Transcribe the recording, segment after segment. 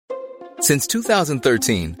Since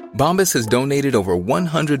 2013, Bombas has donated over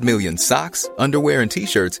 100 million socks, underwear, and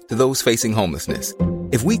T-shirts to those facing homelessness.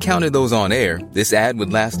 If we counted those on air, this ad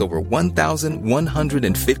would last over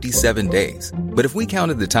 1,157 days. But if we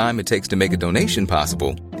counted the time it takes to make a donation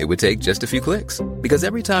possible, it would take just a few clicks. Because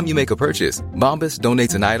every time you make a purchase, Bombas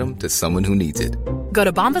donates an item to someone who needs it. Go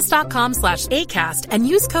to bombas.com/ACAST and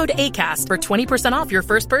use code ACAST for 20% off your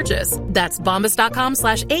first purchase. That's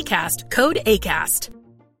bombas.com/ACAST, code ACAST.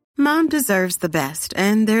 Mom deserves the best,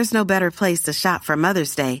 and there's no better place to shop for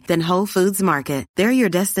Mother's Day than Whole Foods Market. They're your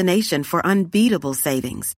destination for unbeatable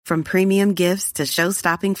savings, from premium gifts to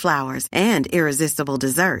show-stopping flowers and irresistible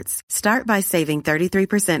desserts. Start by saving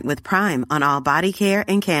 33% with Prime on all body care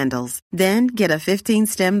and candles. Then get a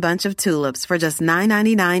 15-stem bunch of tulips for just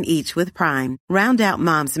 $9.99 each with Prime. Round out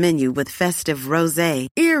Mom's menu with festive rosé,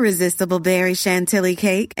 irresistible berry chantilly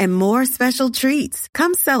cake, and more special treats.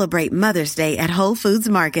 Come celebrate Mother's Day at Whole Foods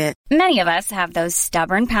Market. Many of us have those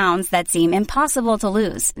stubborn pounds that seem impossible to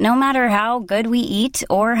lose, no matter how good we eat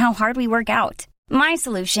or how hard we work out. My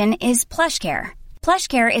solution is PlushCare.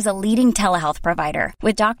 PlushCare is a leading telehealth provider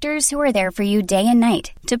with doctors who are there for you day and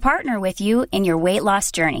night to partner with you in your weight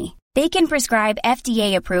loss journey. They can prescribe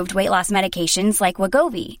FDA-approved weight loss medications like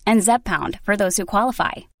Wegovy and Zepbound for those who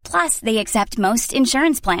qualify. Plus, they accept most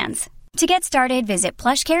insurance plans. To get started, visit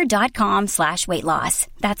plushcare.com/weightloss.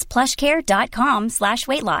 That's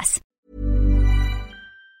plushcare.com/weightloss.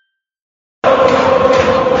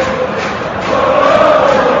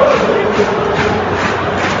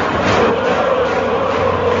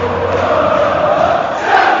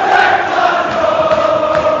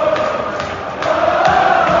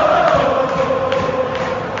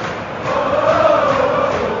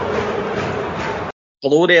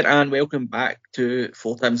 Hello there and welcome back to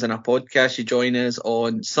 4Tims in a Podcast. You join us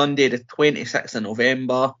on Sunday the 26th of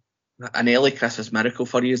November. An early Christmas miracle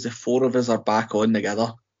for you as the four of us are back on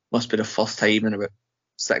together. Must be the first time in about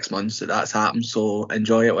 6 months that that's happened, so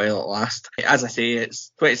enjoy it while it lasts. As I say,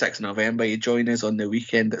 it's 26th of November. You join us on the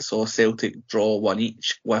weekend that saw Celtic draw 1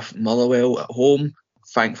 each with Motherwell at home.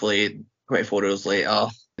 Thankfully, 24 hours later,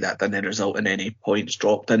 that didn't result in any points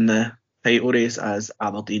dropped in the title race as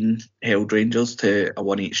Aberdeen held Rangers to a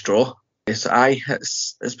 1 each draw. So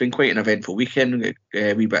it's been quite an eventful weekend.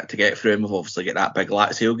 A wee bit to get through, and we've obviously got that big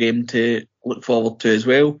Lazio game to look forward to as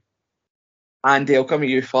well. Andy, I'll come to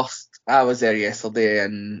you first. I was there yesterday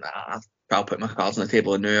and I'll put my cards on the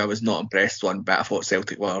table and I was not impressed one bit. I thought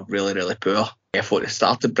Celtic were really, really poor. I thought they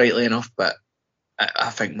started brightly enough, but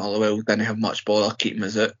I think Motherwell didn't have much bother keeping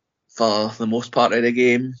us out for the most part of the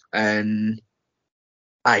game. And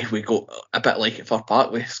we got a bit like at Fir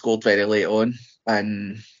Park. We scored very late on,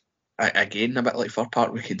 and again, a bit like Fir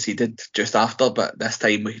Park, we conceded just after, but this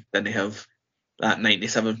time we didn't have that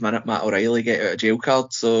 97th minute Matt O'Reilly get out of jail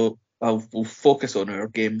card. So we'll focus on our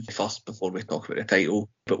game first before we talk about the title.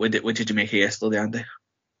 But what did you make of yesterday, Andy?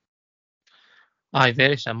 Aye,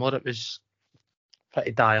 very similar. It was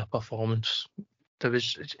pretty dire performance. There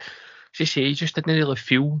was, as you say, you just didn't really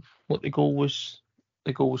feel what the goal was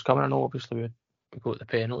coming. I know obviously we got the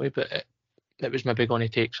penalty, but it was maybe going to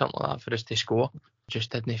take something like that for us to score.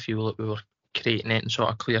 Just didn't feel like we were creating anything sort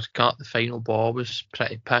of clear cut. The final ball was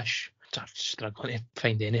pretty pish. I was struggling to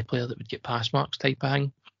find any player that would get pass marks type of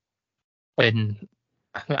thing. And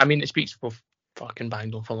I mean, it speaks for fucking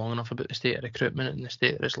banged on for long enough about the state of recruitment and the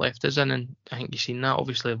state that it's left us in, and I think you've seen that.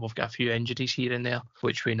 Obviously we've got a few injuries here and there,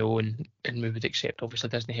 which we know and we would accept obviously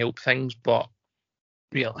doesn't help things, but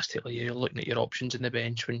realistically you're looking at your options in the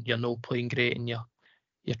bench when you're not playing great and you're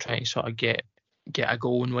trying to sort of get a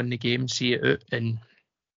goal and win the game and see it out, and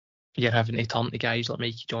you're having to turn to guys like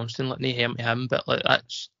Mikey Johnston, like no harm to him, but like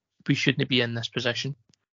we shouldn't be in this position.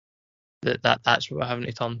 That's what we're having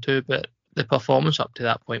to turn to. But the performance up to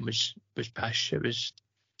that point was pish. It was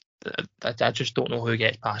I just don't know who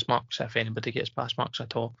gets pass marks, if anybody gets pass marks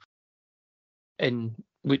at all. And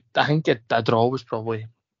I think a draw was probably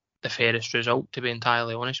the fairest result, to be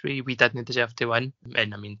entirely honest with you. We didn't deserve to win,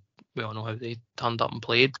 and I mean we all know how they turned up and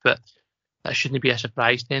played, but that shouldn't be a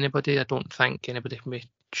surprise to anybody. I don't think anybody can be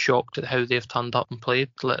shocked at how they've turned up and played.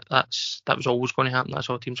 That was always going to happen. That's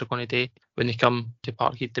all teams are going to do when they come to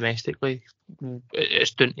Parkhead domestically.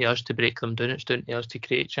 It's down to us to break them down. It's down to us to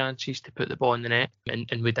create chances, to put the ball in the net,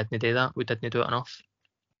 and we didn't do that. We didn't do it enough.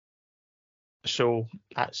 So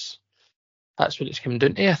that's what it's come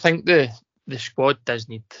down to. I think the squad does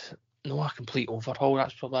need a complete overhaul.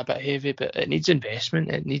 That's probably a bit heavy, but it needs investment.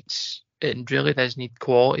 It really does need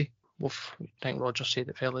quality. I think Roger said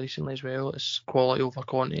it fairly recently as well. It's quality over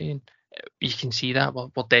quantity, and you can see that we're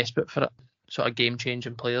desperate for it. Sort of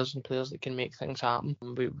game-changing players and players that can make things happen.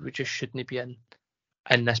 We just shouldn't be in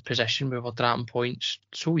in this position we were dropping points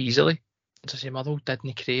so easily. As I say, Motherwell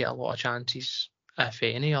didn't create a lot of chances, if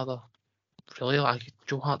any. Really, like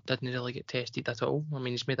Joe Hart didn't really get tested at all. I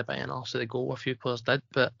mean, he's made a bit of an arse of the goal, a few players did,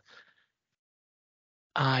 but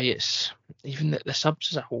it's even the subs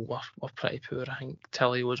as a whole were pretty poor. I think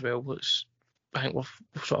Tilly as well I think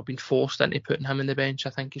we've sort of been forced into putting him in the bench. I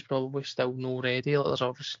think he's probably still no ready. Like, there's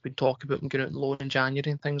obviously been talk about him going out on loan in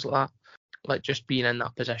January and things like that. Like, just being in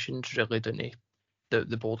that position is really down to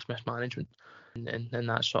the board's mismanagement, and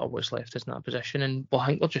that's sort of what's left us in that position. And well, I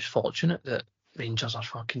think we're just fortunate that Rangers are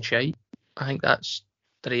fucking shite. I think that's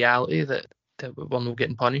the reality, that we're not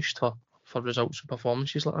getting punished for results and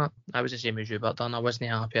performances like that. I was the same as you, but I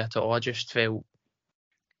wasn't happy at all. I just felt,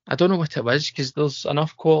 I don't know what it was, because there's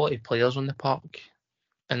enough quality players on the park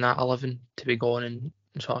in that 11 to be going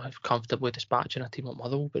and sort of comfortably dispatching a team like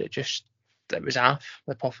Motherwell, but it was off.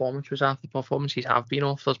 The performance was off. The performances have been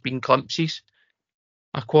off. There's been glimpses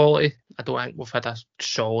of quality. I don't think we've had a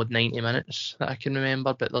solid 90 minutes that I can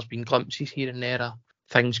remember, but there's been glimpses here and there of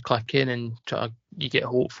things clicking, and sort of you get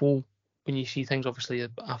hopeful when you see things. Obviously,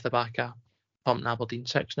 off the back of pumping Aberdeen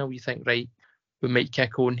 6-0, you think, right, we might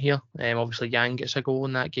kick on here. Obviously, Yang gets a goal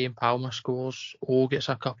in that game, Palmer scores, O gets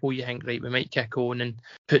a couple. You think, right, we might kick on and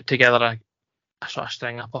put together a sort of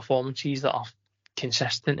string of performances that are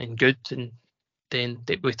consistent and good, and then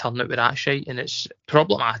we turn out with that shite, and it's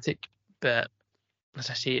problematic. But as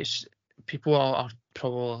I say, people are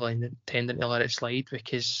probably tending to let it slide,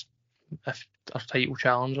 because if our title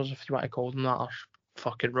challengers, if you want to call them that, are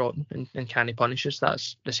fucking rotten and can't punish us,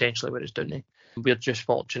 that's essentially what it's down to. We're just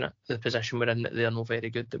fortunate, the position we're in, that they're not very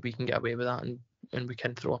good, that we can get away with that, and we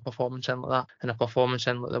can throw a performance in like that. And a performance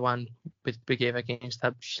in like the one we gave against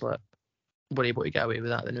Hibs, like, we're able to get away with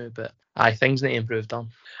that now. But things need to improve, Dom.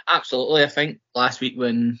 Absolutely. I think last week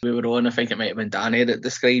when we were on, I think it might have been Danny that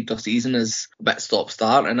described our season as a bit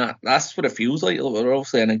stop-start, and that's what it feels like. We're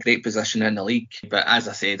obviously in a great position in the league, but as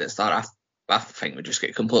I said at the start, I think we just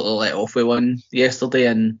get completely let off with one yesterday,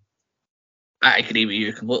 and I agree with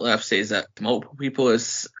you completely. I've said that to multiple people,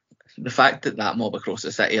 is the fact that mob across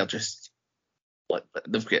the city are just, like,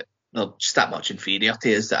 they're just that much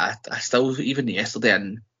inferiority, is that I still, even yesterday,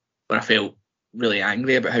 and when I felt really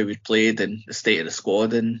angry about how we played and the state of the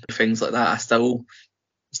squad and things like that, I still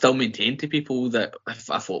maintain to people that I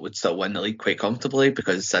thought would still win the league quite comfortably,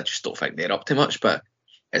 because I just don't think they're up to much. But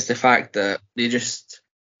it's the fact that they just,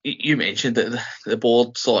 you mentioned that the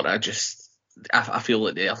board sort of just, I feel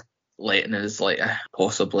like they're letting us like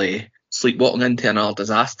possibly sleepwalking into another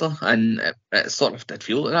disaster, and it sort of did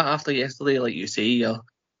feel like that after yesterday. Like you say, you're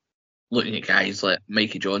looking at guys like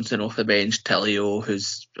Mikey Johnson off the bench, Tillio,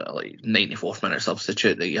 who's like 94th minute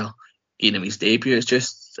substitute that you're getting his debut.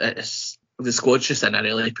 It's the squad's just in a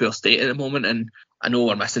really poor state at the moment, and I know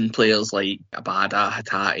we're missing players like Abada,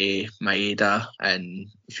 Hatate, Maeda, and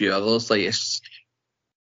a few others. Like,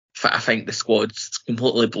 I think the squad's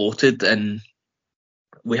completely bloated, and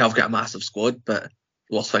we have got a massive squad, but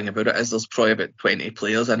the worst thing about it is there's probably about 20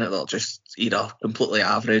 players in it that are just either completely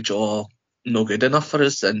average or no good enough for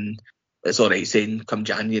us. And it's all right saying come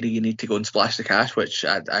January you need to go and splash the cash, which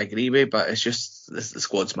I agree with, but it's just the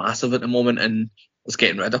squad's massive at the moment, and it's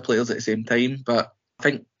getting rid of players at the same time. But I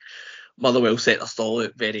think Motherwell set their stall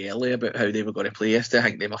out very early about how they were going to play yesterday. I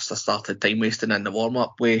think they must have started time wasting in the warm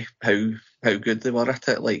up with how good they were at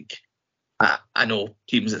it. Like, I know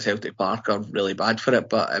teams at Celtic Park are really bad for it,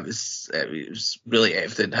 but it was really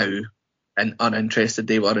evident how uninterested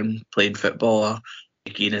they were in playing football or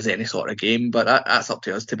again as any sort of game. But that's up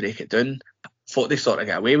to us to break it down. I thought they sort of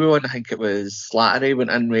got away with one. I think it was Slattery went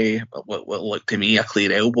in with what looked to me a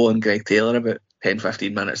clear elbow on Greg Taylor about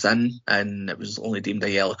 10-15 minutes in, and it was only deemed a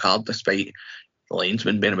yellow card despite the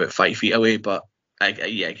linesman being about 5 feet away. But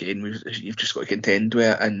again, you've just got to contend with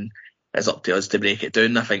it, and it's up to us to break it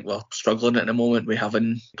down. I think we're struggling at the moment with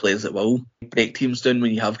having players that will break teams down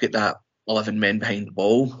when you have got that 11 men behind the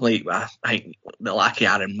ball. Like, I think the lack of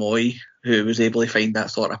Aaron Moy, who was able to find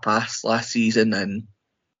that sort of pass last season, and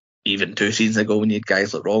even 2 seasons ago when you had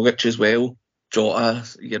guys like Rogic as well. Jota,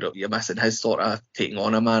 you're missing his sort of taking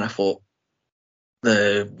on a man. I thought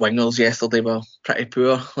the wingers yesterday were pretty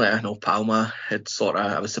poor. Like, I know Palma had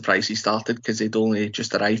I was surprised he started because he'd only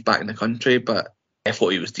just arrived back in the country, but I thought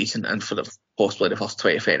he was decent and for possibly the first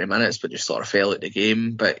 20-30 minutes, but just sort of fell out the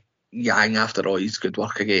game. But Yang, after all his good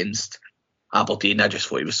work against Aberdeen, I just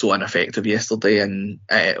thought he was so ineffective yesterday, and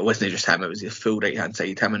it wasn't just him, it was the full right hand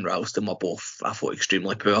side. Him and Ralston were both, I thought,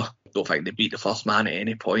 extremely poor. I don't think they beat the first man at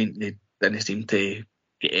any point. They didn't seem to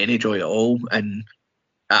get any joy at all, and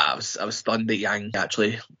I was stunned that Yang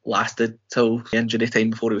actually lasted till the injury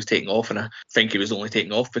time before he was taken off, and I think he was only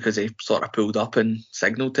taken off because he sort of pulled up and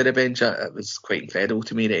signalled to the bench. It was quite incredible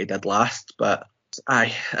to me that he did last. But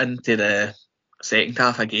into the second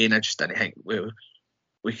half again, I just didn't think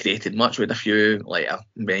we created much. We had a few, like I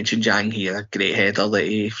mentioned, Yang, he had a great header that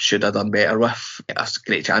he should have done better with. A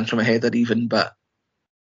great chance from a header even, but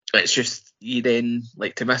it's just, you then,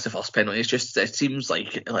 like, to miss the first penalty, it seems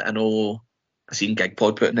like I know I seen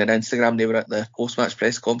Gigpod putting on Instagram, they were at the post-match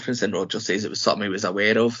press conference, and Roger says it was something he was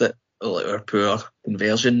aware of, that like our poor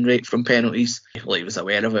conversion rate from penalties, like he was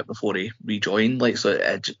aware of it before he rejoined, like, so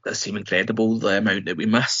it seemed incredible the amount that we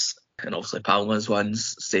miss. And obviously Palma's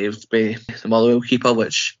one's saved by the Motherwell keeper,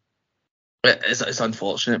 which it's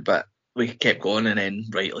unfortunate, but we kept going, and then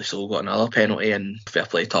rightly so got another penalty, and fair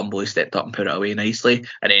play Turnbull, stepped up and put it away nicely.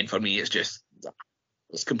 And then for me it's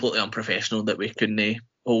completely unprofessional that we couldn't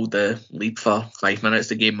hold the lead for 5 minutes.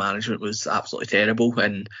 The game management was absolutely terrible,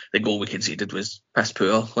 and the goal we conceded was piss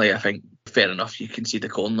poor. Like, I think fair enough you concede the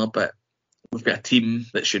corner, but we've got a team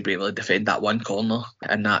that should be able to defend that one corner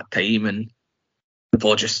in that time, and the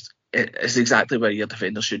ball just, it's exactly where your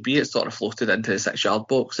defender should be. It's sort of floated into the 6-yard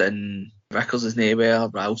box, and Vickers is nowhere,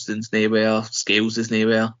 Ralston's nowhere, Scales is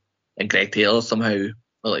nowhere, and Greg Taylor somehow,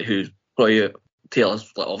 like, who's probably, Taylor's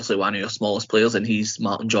like obviously one of your smallest players, and he's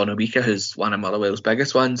Martin John Obika, who's one of Motherwell's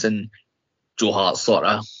biggest ones, and Joe Hart's sort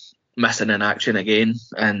of missing in action again,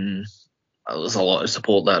 and there's a lot of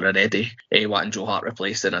support there already. Wanting Joe Hart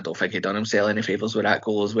replaced, and I don't think he done himself any favours with that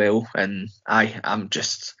goal as well. And I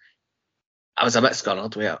was a bit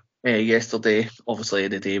scunnered with it yesterday. Obviously,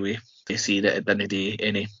 the day we see that it didn't do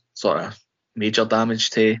any sort of major damage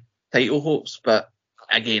to title hopes, but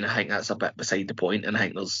again, I think that's a bit beside the point, and I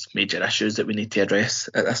think there's major issues that we need to address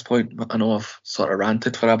at this point. I know I've sort of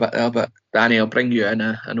ranted for a bit there, but Danny, I'll bring you in.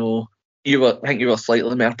 I know I think you were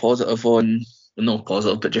slightly more positive on, not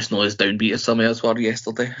positive, but just not as downbeat as some of us were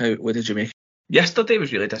yesterday. What did you make? Yesterday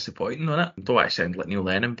was really disappointing, wasn't it? Don't want to sound like Neil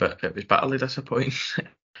Lennon, but it was bitterly disappointing.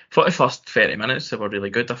 For the first 30 minutes, they were really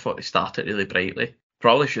good. I thought they started really brightly.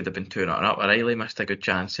 Probably should have been 2-0 up. O'Reilly missed a good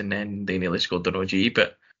chance, and then they nearly scored an OG,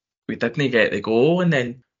 but we didn't get the goal, and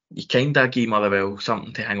then you kind of gave Motherwell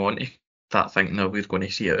something to hang on to. Start thinking, no, we're going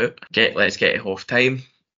to see it out. Let's get it half time.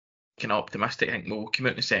 Kind of optimistic. I think we'll come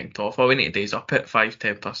out in the second half. All we need to do is up it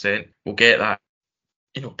 5-10%. We'll get that,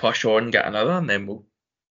 push on, get another, and then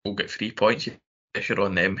we'll get 3 points. Pressure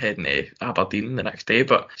on them heading to Aberdeen the next day.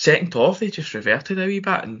 But second half, they just reverted a wee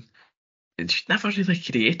bit, and it just never really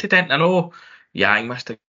created it. I know Yang missed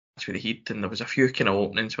a chance with the Heat, and there was a few kind of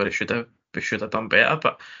openings where we should have done better,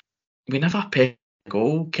 but we never pegged a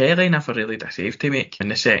goal. Kelly never really did a save to make in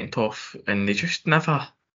the second half, and they just never,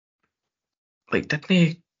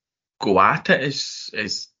 didn't go at it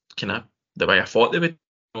as kind of the way I thought they would.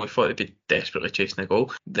 I thought they'd be desperately chasing a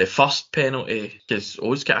goal. The first penalty, because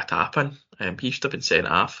O's got a tap in, he should have been sent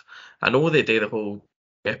off. I know they do the whole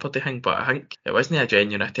Jeopardy thing, but I think it wasn't a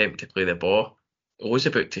genuine attempt to play the ball. O's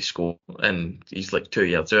about to score, and he's like 2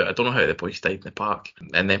 yards out. I don't know how the boys died in the park.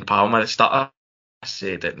 And then Palma, the starter,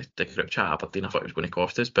 said in the group chat at Aberdeen, I thought it was going to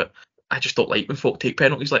cost us, but I just don't like when folk take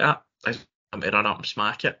penalties like that. I want them to run up and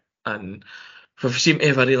smack it. And we seem to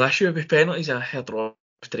have a real issue with penalties. I heard Rob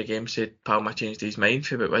after the game said Palma changed his mind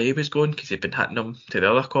about where he was going, because he'd been hitting him to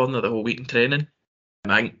the other corner the whole week in training.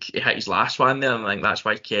 I think he hit his last one there, and I think that's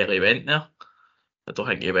why Kelly went there. I don't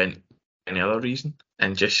think he went for any other reason.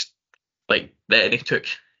 And just then he took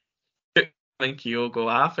Kyogo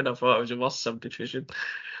off, and I thought it was the worst substitution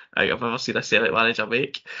I've ever seen a Celtic manager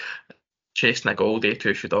make. Chasing a goal, they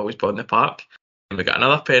two should always be on the park. And we got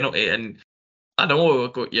another penalty, and I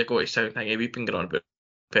know you're going to sound like we've been going on about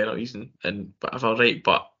penalties and whatever, right?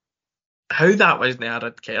 But how that wasn't a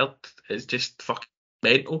red card is just fucking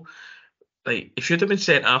mental. He should have been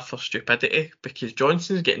sent off for stupidity, because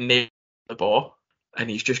Johnson's getting nailed the ball and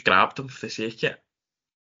he's just grabbed him for the sake of it.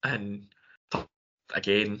 And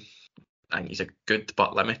again, I think he's a good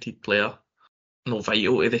but limited player. No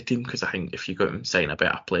vital to the team, because I think if you go out and sign a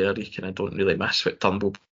better player, you kind of don't really miss what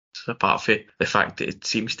Turnbull, apart from the fact that it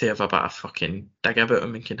seems to have a bit of fucking dig about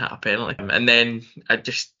him and can hit a penalty. And then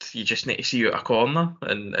you just need to see you at a corner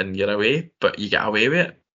and you're away, but you get away with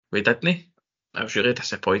it. We didn't. I was really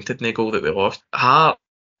disappointed in the goal that we lost.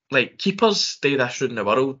 Keepers do this around the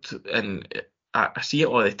world, and I see it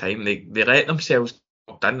all the time. They let themselves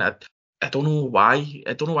in. I don't know why.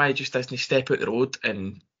 I don't know why he just doesn't step out the road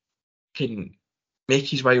and can make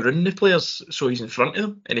his way around the players so he's in front of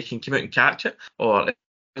them and he can come out and catch it. Or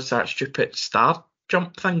is that stupid star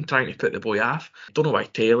jump thing trying to put the boy off? I don't know why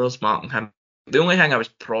Taylor's marking him. The only thing I was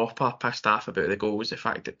proper pissed off about the goal was the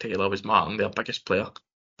fact that Taylor was marking their biggest player.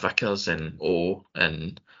 Vickers and O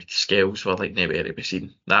and Scales were like nowhere to be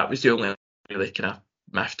seen. That was the only thing that really kind of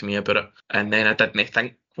miffed me about it. And then I didn't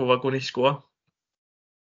think we were going to score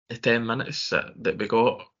the 10 minutes that we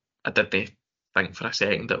got. I didn't think for a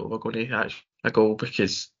second that we were going to catch a goal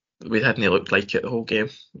because we hadn't looked like it the whole game.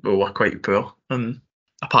 We were quite poor,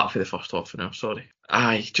 apart from the first half an hour, sorry.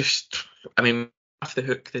 I mean, off the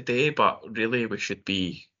hook the day, but really we should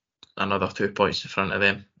be another 2 points in front of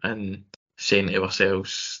them and saying to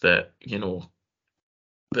ourselves that, you know,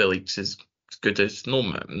 the league's as good as no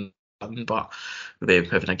man, but them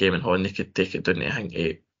having a game in hand, they could take it down to, I think,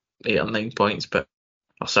 8 or 9 points,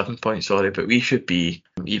 or 7 points, sorry, but we should be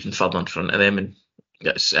even further in front of them, and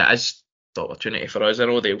it is the opportunity for us. I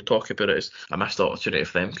know they'll talk about it as a missed opportunity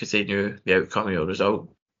for them because they knew the outcome of the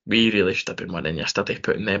result. We really should have been winning yesterday,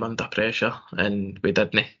 putting them under pressure, and we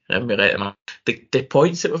didn't, and we let them. The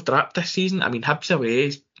points that we've dropped this season, I mean, Hibs away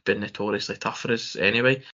has been notoriously tough for us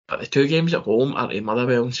anyway, but the 2 games at home are to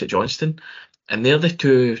Motherwell and St Johnstone, and they're the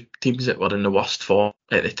 2 teams that were in the worst form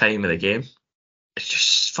at the time of the game. It's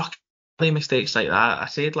just fucking mistakes like that. I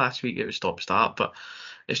said last week it was stop-start, but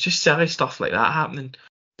it's just silly stuff like that happening.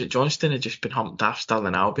 St Johnstone had just been humped off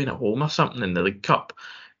Stirling Albion at home or something in the League Cup.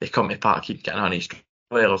 They come to Parkhead getting on his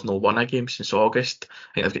well, they've not won a game since August.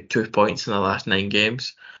 I think they've got 2 points in the last 9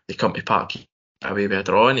 games. They come to Parkhead away with a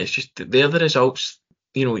draw, and it's just they're the results.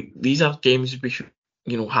 You know, these are games we should,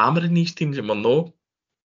 you know, hammering these teams, and we're not.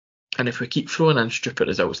 And if we keep throwing in stupid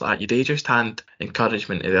results like that, you do just hand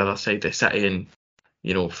encouragement to the other side of City, and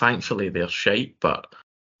you know, thankfully they're shite. But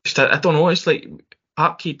just, I don't know. It's like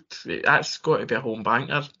Parkhead. That's got to be a home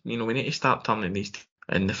banker. You know, we need to start turning these.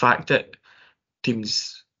 And the fact that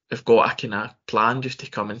teams have got a kind of plan just to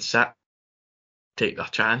come and sit, take their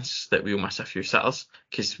chance, that we'll miss a few sitters,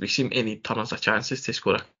 because we seem to need tons of chances to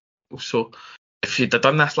score a goal. So if you'd have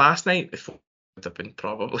done this last night, it would have been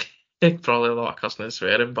probably a lot of cussing and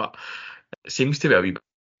swearing, but it seems to be a wee bit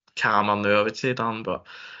calmer now, I would say, Dan. But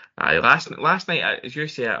last night, as you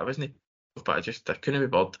say, I wasn't, but I couldn't be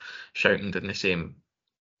bothered shouting in the same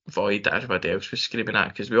void that everybody else was screaming at,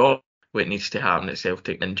 because we all what needs to happen at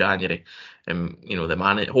Celtic in January. You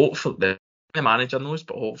know, hopefully the manager knows,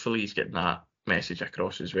 but hopefully he's getting that message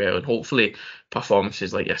across as well, and hopefully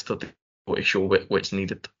performances like yesterday will to show what's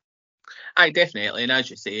needed. Aye, definitely, and as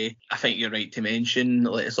you say, I think you're right to mention,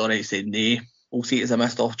 like, it's alright saying they will see it as a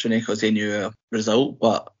missed opportunity because they knew a result,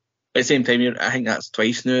 but at the same time, I think that's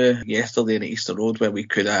twice now, yesterday and at Easter Road, where we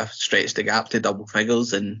could have stretched the gap to double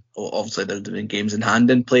figures, and obviously there's been games in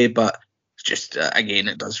hand in play, but just again,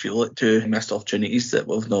 it does feel like 2 missed opportunities that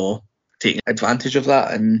we've not taken advantage of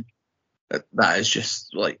that, and that is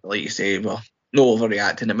just like you say, well, no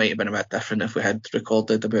overreacting. It might have been a bit different if we had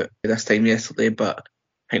recorded about this time yesterday, but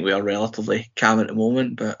I think we are relatively calm at the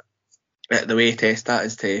moment. But the way to test that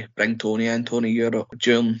is to bring Tony in. Tony,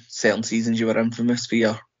 during certain seasons you were infamous for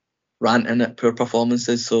your ranting at poor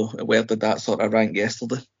performances, so where did that sort of rank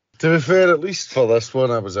yesterday? To be fair, at least for this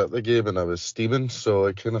one, I was at the game and I was steaming, so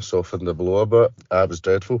it kind of softened the blow a bit. It was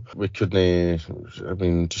dreadful. We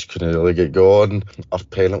just couldn't really get going. Our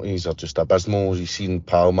penalties are just abysmal. You've seen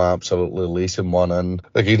Palma absolutely lacing one in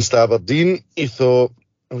against Aberdeen. You thought,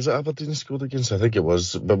 was it Aberdeen he scored against? I think it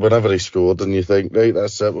was. But whenever he scored, and you think, right,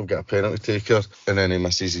 that's it, we've got a penalty taker, and then he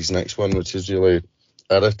misses his next one, which is really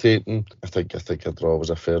irritating. I think a draw was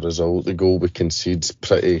a fair result. The goal we concede's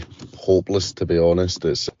pretty hopeless, to be honest.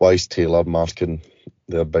 It's why is Taylor marking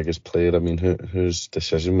their biggest player? I mean, whose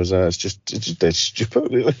decision was that? It's just dead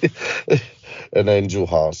stupid, really. And then Joe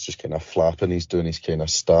Hart's just kind of flapping. He's doing his kind of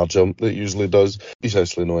star jump that he usually does. He's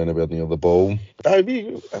actually not anywhere near the ball. I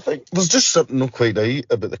think there's just something not quite right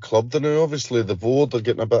about the club now. Obviously, the board are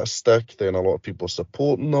getting a bit of stick. Then a lot of people are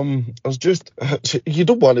supporting them. There's just, you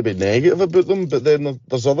don't want to be negative about them, but then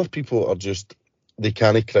there's other people that are just, they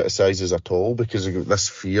can't criticise us at all because of this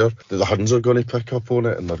fear that the Huns are going to pick up on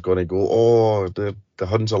it and they're going to go, oh, the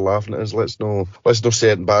Huns are laughing at us. Let's not say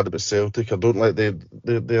anything bad about Celtic. I don't like they're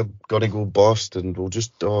going to go bust, and we'll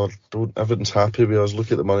just everything's happy with us.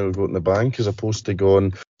 Look at the money we've got in the bank, as opposed to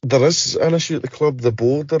going, there is an issue at the club. The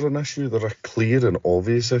board are an issue. They're a clear and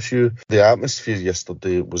obvious issue. The atmosphere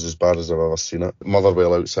yesterday was as bad as I've ever seen it.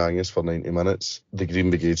 Motherwell outsang us for 90 minutes. The Green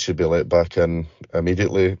Brigade should be let back in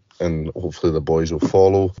immediately, and hopefully the boys will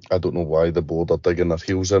follow. I don't know why the board are digging their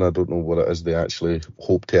heels in. I don't know what it is they actually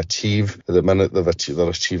hope to achieve. At the minute, they're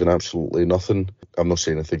achieving absolutely nothing. I'm not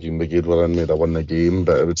saying if the Green Brigade were in, they'd have won the game,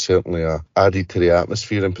 but it would certainly added to the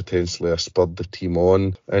atmosphere and potentially spurred the team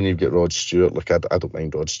on. And you get Rod Stewart. Look, I don't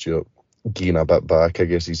mind Rod Stewart. gain a bit back. I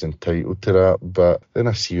guess he's entitled to that. But then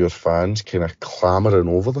I see your fans kind of clamouring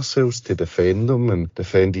over themselves to defend him and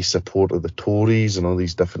defend his support of the Tories and all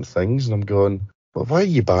these different things. And I'm going, but why are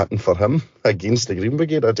you batting for him against the Green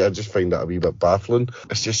Brigade? I just find that a wee bit baffling.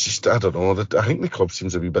 It's just I don't know. I think the club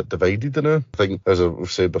seems a wee bit divided now. I think, as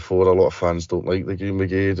I've said before, a lot of fans don't like the Green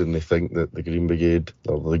Brigade and they think that the Green Brigade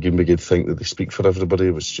think that they speak for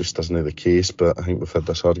everybody, which just isn't the case. But I think we've had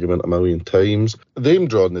this argument a million times. Them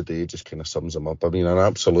drawing the day just kind of sums them up. I mean, an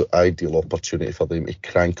absolute ideal opportunity for them to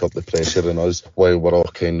crank up the pressure on us while we're all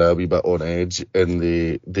kind of a wee bit on edge, and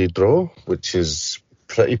they draw, which is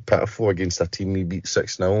pretty pitiful against a team we beat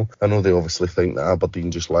 6-0. I know they obviously think that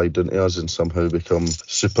Aberdeen just lied down to us and somehow become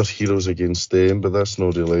superheroes against them, but that's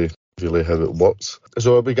not really how it works.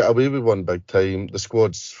 So we get away with one big time. The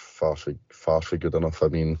squad's far from good enough. I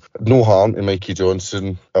mean, no harm to Mikey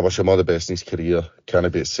Johnson. I wish him all the best in his career.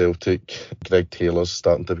 Can't be at Celtic. Greg Taylor's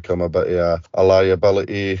starting to become a bit of a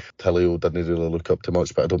liability. Tillio didn't really look up too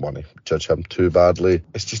much, but I don't want to judge him too badly.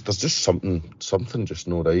 It's just, there's just something just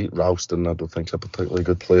not right. Ralston, I don't think is a particularly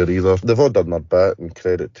good player either. They've all done their bit and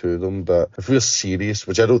credit to them, but if we're serious,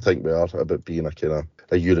 which I don't think we are, about being a kind of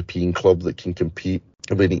a European club that can compete,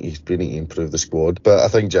 we need to improve the squad. But I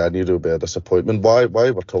think January will be a disappointment. Why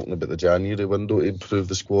we're talking about the January window to improve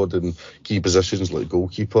the squad in key positions like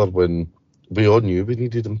goalkeeper, when we all knew we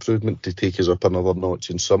needed improvement to take us up another notch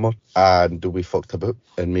in summer, and we fucked about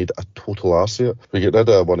and made a total arse of it. We get rid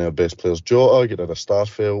of one of our best players, Jota, get rid of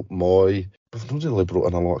Starfelt, Moy. We've not really brought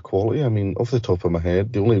in a lot of quality. I mean, off the top of my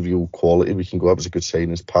head, the only real quality we can go up as a good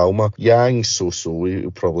sign is Palmer. Yang's so-so,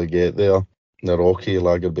 we'll probably get there. Naroki,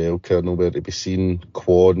 Lagerbielke, nowhere to be seen.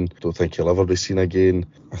 Kwon, don't think he'll ever be seen again.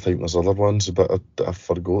 I think there's other ones, but I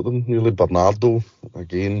forgot them really. Bernardo,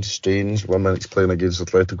 again, strange. 1 minute he's playing against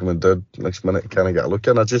Atletico Madrid, next minute he can't get a look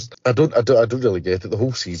in. I don't really get it. The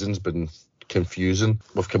whole season's been confusing.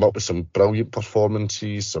 We've come up with some brilliant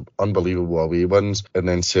performances, some unbelievable away wins, and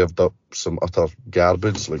then served up some utter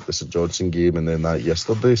garbage like the St Johnstone game and then that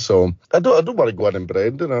yesterday. So I don't want to go in and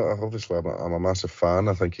Brendan. Obviously I'm a massive fan.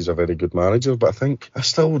 I think he's a very good manager, but I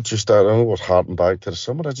know we're harping back to the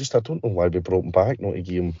summer. I don't know why we brought him back, not to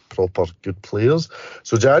give him proper good players.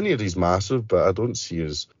 So January's massive, but I don't see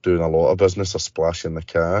us doing a lot of business or splashing the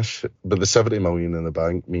cash. But the 70 million in the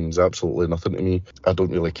bank means absolutely nothing to me. I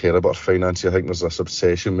don't really care about finance. I think there's this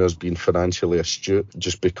obsession with us being financially astute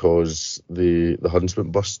just because the Huns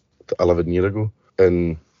went bust 11 years ago,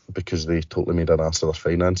 and because they totally made an ass of their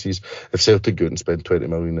finances. If Celtic go out and spend 20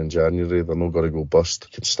 million in January, they're not going to go bust.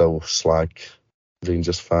 You can still slag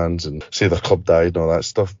Rangers fans and say their club died and all that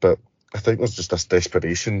stuff, but I think there's just this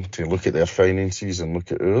desperation to look at their finances and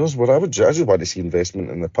look at ours. Where I just want to see investment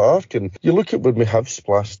in the park. And you look at when we have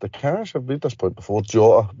splashed the cash. I've made this point before.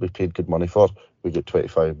 Jota, we paid good money for. We get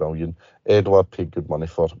 25 million. Edward paid good money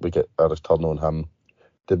for. We get a return on him.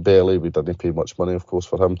 Dembele, we didn't pay much money, of course,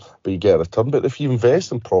 for him, but you get a return. But if you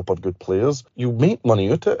invest in proper good players, you make money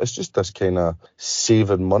out of it. It's just this kind of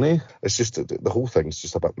saving money. It's just the whole thing's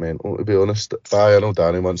just a bit mental, to be honest. I know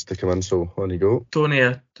Danny wants to come in, so on you go. Tony,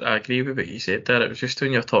 I agree with what you said there. It was just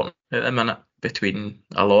when you're talking at the minute between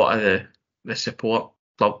a lot of the support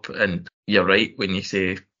club, and you're right when you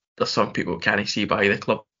say there's some people can't see by the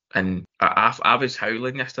club. And I was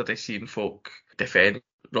howling yesterday seeing folk defend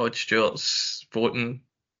Rod Stewart's voting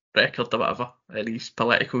record or whatever, and his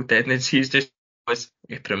political tendencies, just because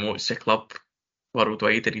he promotes the club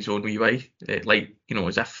worldwide in his own wee way, like, you know,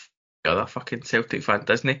 as if the other fucking Celtic fan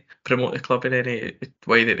doesn't promote the club in any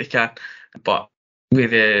way that they can. But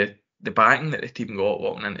with the backing that the team got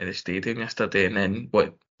walking into the stadium yesterday, and then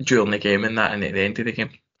what during the game and that, and at the end of the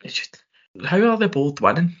game, it's just, how are they both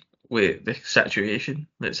winning with the situation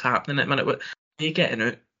that's happening at the minute? What are you getting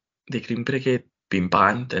out? The Green Brigade being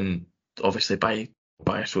banned, and obviously by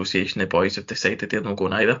association the boys have decided they're not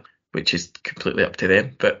going either, which is completely up to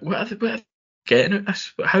them. But what are they getting out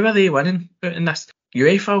this? How are they winning out in this?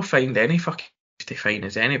 UEFA will find any fucking to fine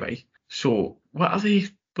us anyway. So what are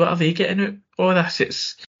they getting out all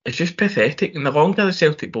this? It's just pathetic. And the longer the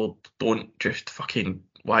Celtic board don't just fucking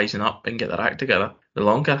wisen up and get their act together, the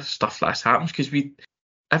longer stuff like this happens. Because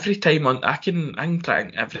every time I can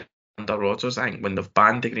think every under Rodgers, I think when they've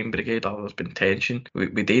banned the Green Brigade or there's been tension, we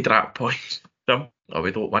did drop points them, or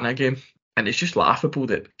we don't win a game. And it's just laughable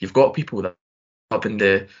that you've got people that up in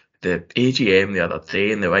the AGM the other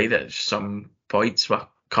day, and the way that some points were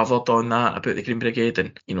covered on that about the Green Brigade,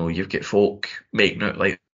 and you know, you've got folk making out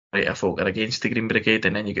like folk are against the Green Brigade,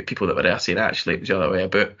 and then you get people that were there saying actually it was the other way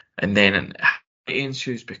about, and then it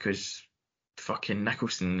ensues because fucking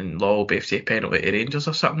Nicholson and Law both say penalty to Rangers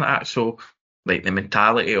or something like that. So like the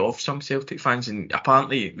mentality of some Celtic fans, and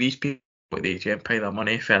apparently these people with the AGM pay their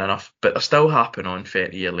money, fair enough. But they're still happen on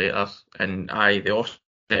 30 years later, and they all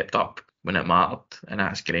stepped up when it mattered, and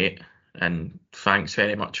that's great. And thanks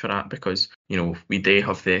very much for that, because, you know, we do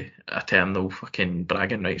have the eternal fucking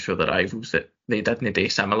bragging rights for the rivals that they didn't do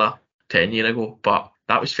similar 10 years ago, but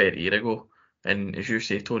that was 30 years ago. And as you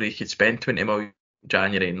say, Tory, you could spend 20 million in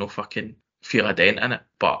January and no fucking feel a dent in it,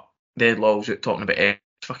 but they're laws out talking about a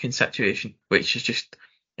fucking situation, which is just,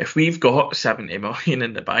 if we've got 70 million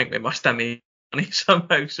in the bank, we must have made money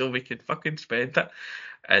somehow so we could fucking spend it.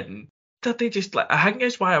 And they just, like, I think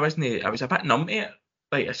that's why I was a bit numb to it.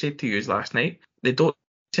 Like I said to you last night, they don't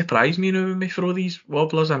surprise me now when we throw these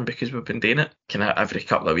wobblers in, because we've been doing it kind of every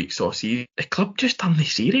couple of weeks or so. The club just aren't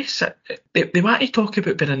serious. They want to talk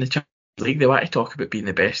about being in the Champions League, they want to talk about being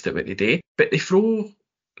the best at what they do, but they throw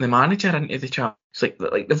the manager into the Champions League.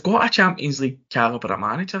 Like they've got a Champions League calibre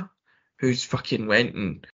manager who's fucking went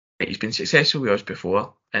and he's been successful with us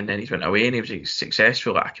before, and then he's went away and he was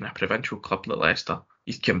successful at a kind of provincial club like Leicester.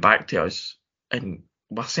 He's come back to us and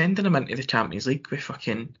we're sending him into the Champions League with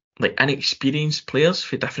fucking like inexperienced players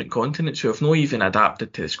for different continents who have not even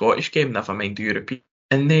adapted to the Scottish game, never mind the European.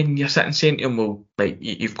 And then you're sitting saying to him, well, like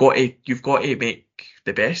you've got to make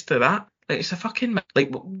the best of that. Like it's a fucking, like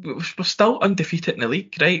we're still undefeated in the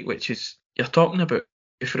league, right? Which is, you're talking about,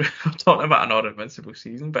 if we're talking about an invincible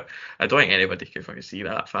season, but I don't think anybody can fucking see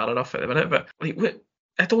that far enough at the minute. But like,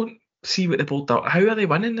 I don't see what the board are. How are they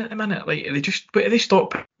winning at the minute? Like, are they just, what do they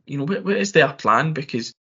stop? You know, what is their plan?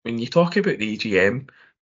 Because when you talk about the AGM,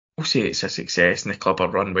 we'll say it's a success and the club are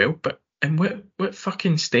run well, but in what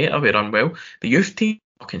fucking state are we run well? The youth team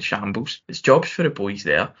fucking shambles. It's jobs for the boys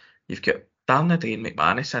there. You've got Darnady and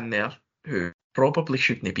McManus in there who probably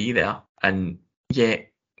shouldn't be there, and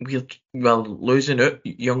yet we're losing out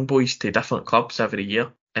young boys to different clubs every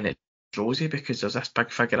year, and it's rosy because there's this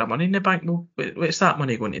big figure of money in the bank. Well, what's that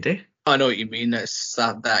money going to do? I know what you mean. It's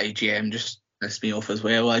that AGM just pissed me off as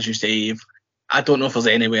well. As you say, I don't know if there's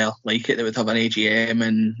anywhere like it that would have an AGM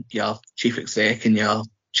and your chief exec and your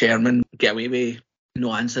chairman get away with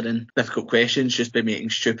no answering difficult questions just by making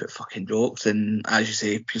stupid fucking jokes. And as you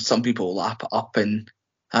say, some people lap it up, and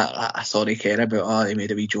I sorry care about, they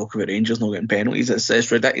made a wee joke about Rangers not getting penalties.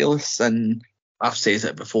 It's ridiculous, and I've said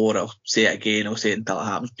it before, I'll say it again, I'll say it until it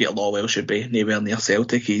happens. Peter Lawwell should be nowhere near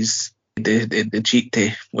Celtic. He's the cheek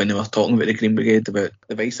to, when they were talking about the Green Brigade, about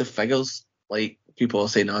divisive figures. Like, people are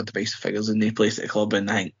saying, divisive figures in no place at the club, and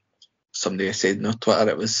I think somebody said on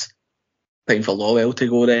Twitter it was time for Lawwell to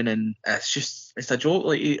go then, and it's a joke.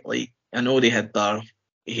 Like I know they had their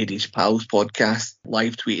Hades Pals podcast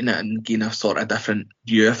live tweeting it and getting a sort of different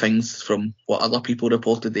view of things from what other people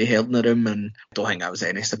reported they heard in the room, and I don't think that was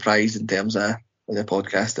any surprise in terms of the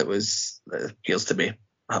podcast. It appears to be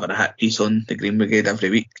having a hit piece on the Green Brigade every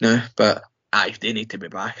week now, but if they need to be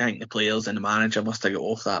back, I think the players and the manager must have got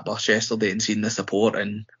off that bus yesterday and seen the support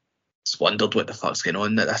and just wondered what the fuck's going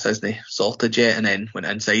on, that this isn't sorted yet, and then went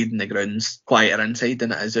inside and the ground's quieter inside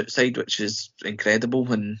than it is outside, which is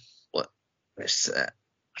incredible. And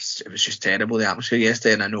it was just terrible, the atmosphere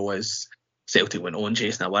yesterday. And I know as Celtic went on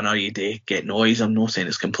chasing a winner, you do get noise. I'm not saying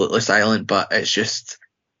it's completely silent, but it's just,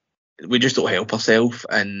 we just don't help ourselves.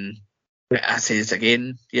 And I say this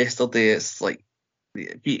again yesterday, it's like,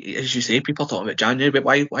 as you say, people are talking about January, but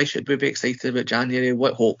why should we be excited about January?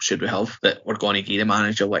 What hope should we have that we're going to give the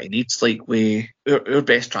manager what he needs? Like, our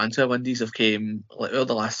best transfer windows have came, like, over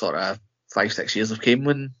the last sort of 5-6 years have came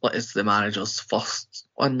when is the manager's first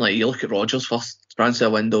one. Like, you look at Rodgers' first transfer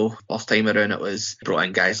window, first time around, it was brought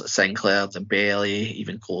in guys like Sinclair, Dembele,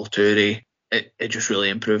 even Colo Touré. It just really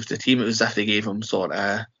improved the team. It was as if they gave him sort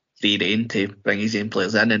of free rein to bring his own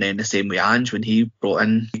players in, and then the same with Ange when he brought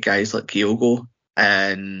in guys like Kyogo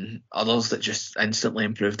and others that just instantly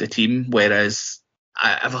improved the team. Whereas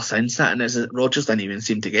ever since that, and Rodgers didn't even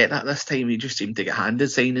seem to get that this time. He just seemed to get handed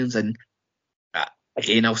signings. And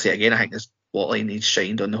again, I'll say again, I think this spotlight needs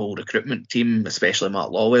shined on the whole recruitment team, especially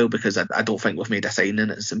Mark Lawwell, because I don't think we've made a signing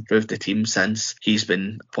that's improved the team since he's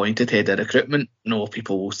been appointed head of recruitment. No,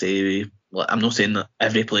 people will say, I'm not saying that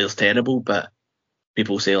every player's terrible, but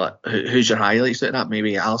people say, like, who's your highlights at that?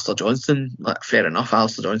 Maybe Alistair Johnston. Like, fair enough,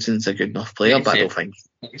 Alistair Johnston's a good enough player, but I don't think...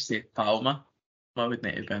 I say Palmer. I would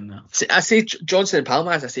not have been there. I say Johnston and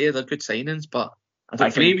Palmer, as I say, they're good signings, but I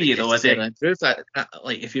agree with you though.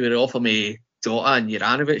 Like, if you were to offer me Jota and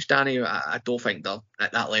Juranovic, Danny, I don't think they're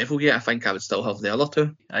at that level yet. I think I would still have the other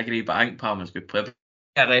two. I agree, but I think Palmer's a good player.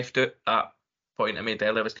 I left out that point I made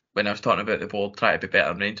earlier was when I was talking about the board trying to be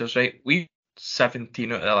better than Rangers, right? We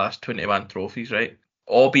 17 out of the last 21 trophies, right?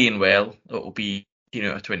 All being well, it'll be 18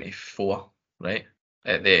 out of 24, right?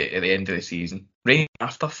 At the end of the season. Rangers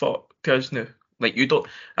afterthought to us now. Like, you don't.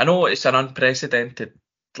 I know it's an unprecedented,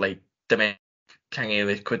 like, domestic king of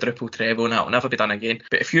the quadruple treble, and that'll never be done again.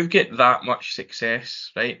 But if you get that much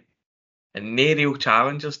success, right, and no real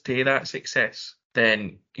challengers to that success,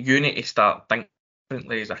 then you need to start thinking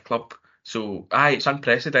differently as a club. So, it's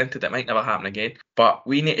unprecedented. It might never happen again. But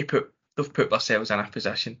we need to they've put ourselves in a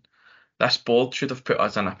position. This board should have put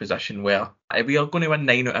us in a position where we are going to win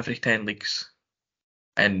 9 out of every 10 leagues.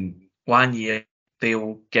 And 1 year,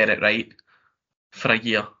 they'll get it right for a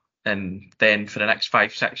year. And then for the next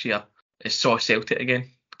 5-6 years, it's so Celtic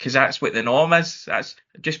again. Because that's what the norm is. That's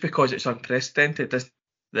just because it's unprecedented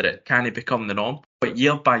that it can't become the norm. But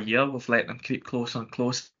year by year, we've let them creep closer and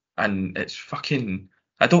closer. And it's fucking...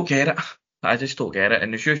 I don't get it. I just don't get it.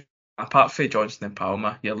 And it's usually, apart from Johnson and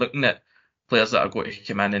Palmer, you're looking at players that are going to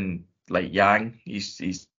come in and, like Yang,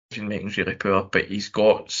 he's making really poor, but he's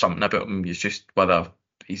got something about him. He's just, whether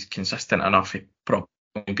he's consistent enough, he probably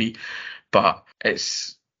won't be. But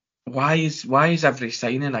it's, why is every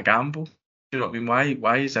signing a gamble? You know what I mean?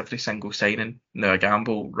 Why is every single signing now a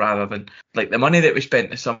gamble rather than, like, the money that we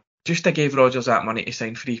spent this summer? Just to give Rodgers that money to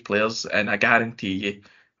sign 3 players, and I guarantee you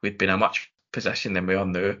we'd be in a much position than we are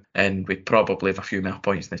now, and we'd probably have a few more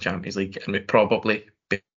points in the Champions League, and we'd probably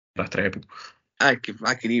be a treble. I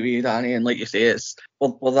agree with you, Danny, and like you say,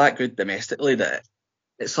 we're that good domestically that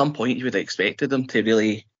at some point you would have expected them to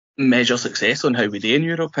really measure success on how we do in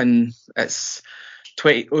Europe, and it's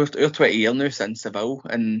 20 years now since Seville,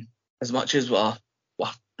 and as much as we're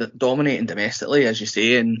dominating domestically, as you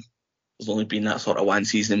say, and there's only been that sort of one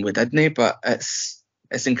season we didn't, but it's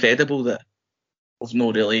incredible that we've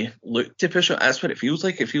not really looked to push it. That's what it feels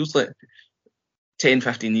like. It feels like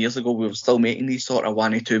 10-15 years ago we were still making these sort of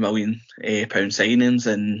 £1 to £2 million pound signings,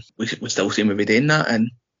 and we still seem to be doing that,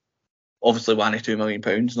 and obviously £1 to £2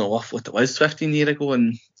 million not worth what it was 15 years ago,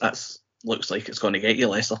 and that's looks like it's going to get you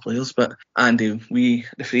lesser players. But Andy,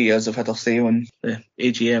 the 3 years have had our say on the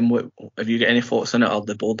AGM. What have you got any thoughts on it, or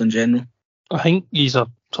the board in general? I think these are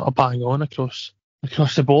sort of bang on across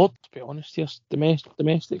the board, to be honest here.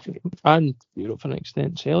 Domestic and Europe for an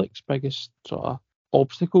extent. Celtic's biggest sort of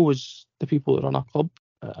obstacle was the people that run our club.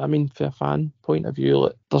 I mean, from a fan point of view,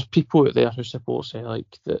 like, there's people out there who support Celtic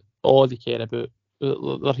that all they care about,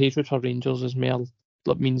 their hatred for Rangers is more,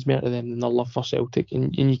 that means more to them than their love for Celtic,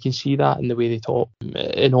 and you can see that in the way they talk,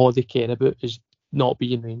 and all they care about is not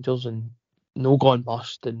being Rangers and no going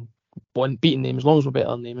bust and beating them. As long as we're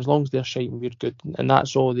better than them, as long as they're shite and we're good, and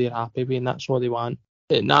that's all they're happy with, and that's all they want.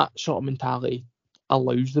 And that sort of mentality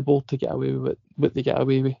allows the board to get away with what they get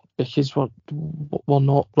away with, because we're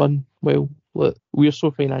not run well. We're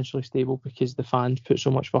so financially stable because the fans put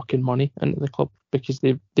so much fucking money into the club, because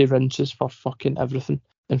they rinse us for fucking everything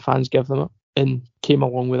and fans give them it. And came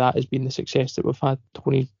along with that has been the success that we've had.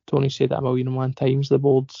 Tony said that 1,001 times. The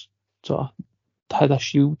board's sort of had a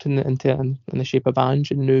shield in the shape of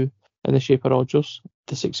Ange, and now in the shape of Rodgers.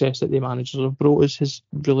 The success that the managers have brought us has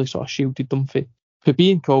really sort of shielded them for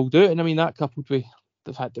being called out. And I mean, that coupled with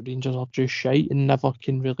the fact that Rangers are just shite and never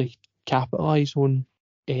can really capitalise on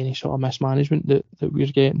any sort of mismanagement that we're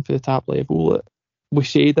getting for the top level. We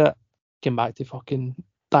say that, came back to fucking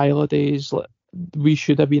dial days, like, we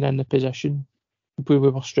should have been in the position where we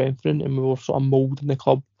were strengthening and we were sort of moulding the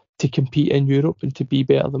club to compete in Europe and to be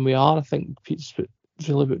better than we are. I think it's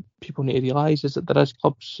really what people need to realise is that there is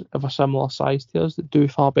clubs of a similar size to us that do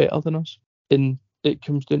far better than us, and it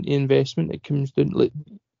comes down to investment. It comes down, like,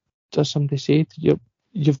 as somebody said,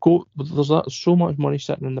 there's so much money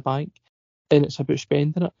sitting in the bank, and it's about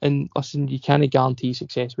spending it. And listen, you can't guarantee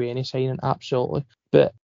success with any signing, absolutely,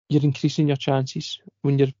 but you're increasing your chances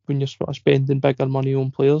when you're sort of spending bigger money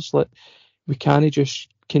on players. Like, we can't just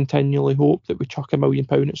continually hope that we chuck £1 million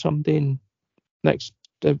at somebody and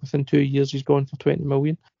within 2 years he's gone for 20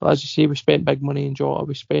 million. But as you say, we spent big money in Jota,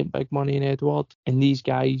 we spent big money in Edward, and these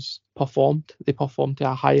guys performed. They performed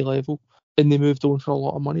to a high level, and they moved on for a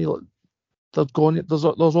lot of money. Like,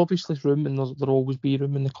 there's obviously room, and there'll always be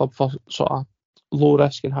room in the club for sort of low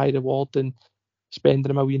risk and high reward, and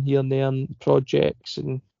spending £1 million here and there on projects,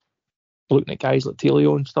 and looking at guys like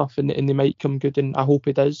Telio and stuff, and they might come good, and I hope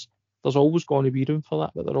it does. There's always going to be room for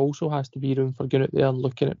that, but there also has to be room for going out there and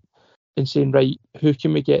looking at and saying, right, who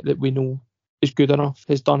can we get that we know is good enough,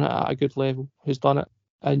 has done it at a good level, has done it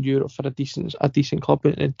in Europe for a decent club,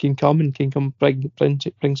 and can come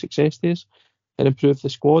bring success to us and improve the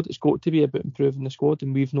squad. It's got to be about improving the squad,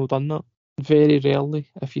 and we've not done that. Very rarely,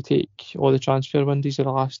 if you take all the transfer windows of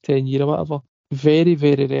the last 10 years or whatever, very,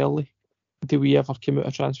 very rarely do we ever come out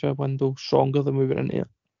a transfer window stronger than we were into it.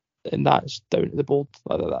 And that's down to the board.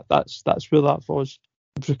 That's where that falls.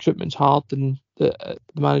 Recruitment's hard, and The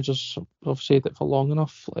managers have said it for long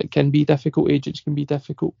enough. It can be difficult, agents can be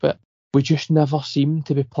difficult, but we just never seem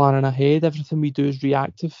to be planning ahead. Everything we do is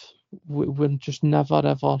reactive. We're just never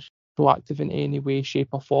ever proactive in any way, shape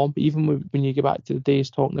or form. But even when you go back to the days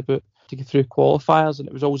talking about to get through qualifiers, and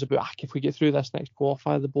it was always about, if we get through this next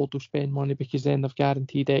qualifier, the board will spend money because then they've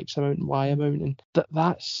guaranteed X amount and Y amount, and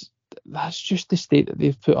that's just the state that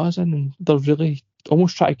they've put us in, and they're really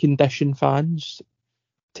almost trying to condition fans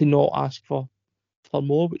to not ask for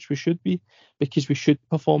more, which we should be, because we should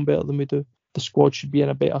perform better than we do. The squad should be in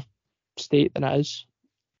a better state than it is.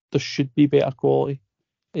 There should be better quality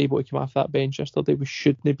able to come off that bench yesterday. We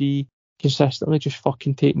shouldn't be consistently just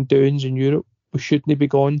fucking taking downs in Europe. We shouldn't be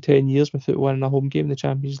gone 10 years without winning a home game in the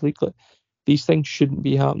Champions League. Like, these things shouldn't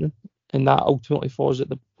be happening, and that ultimately falls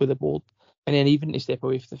with the board. And then even to step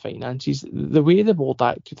away from the finances, the way the board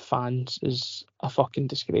act with fans is a fucking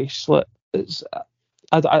disgrace. Like,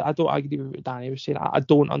 I don't agree with what Danny was saying. I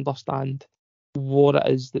don't understand what it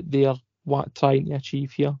is that they're trying to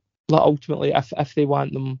achieve here. Like, ultimately, if they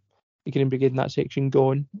want them, the Green Brigade in that section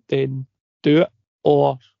gone, then do it,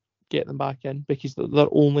 or get them back in, because they're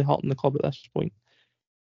only hurting the club at this point.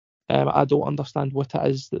 I don't understand what it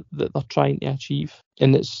is that they're trying to achieve,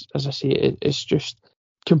 and it's, as I say, it's just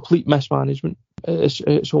complete mismanagement.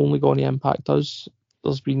 It's only going to impact us.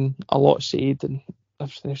 There's been a lot said, and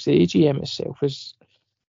if the AGM itself it's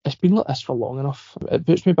been like this for long enough. It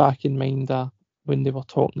puts me back in mind when they were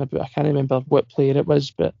talking about, I can't remember what player it was,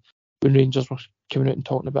 but when Rangers were coming out and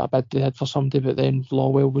talking about a bid they had for somebody, but then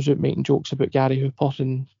Lawwell was out making jokes about Gary Hooper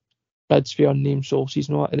and bids for unnamed sources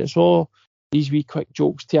and all that. And it's all these wee quick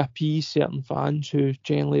jokes to appease certain fans who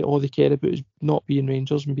generally all they care about is not being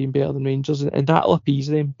Rangers and being better than Rangers, and that'll appease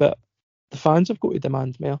them. But the fans have got to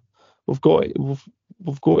demand more. We've got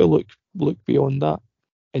to look beyond that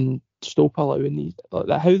and stop allowing these.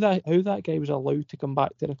 Like, how that guy was allowed to come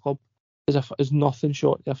back to the club is nothing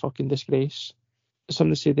short of a fucking disgrace.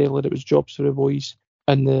 Somebody said earlier it was jobs for the boys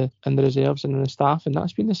and the reserves and the staff, and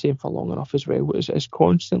that's been the same for long enough as well. It's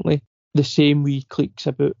constantly the same wee cliques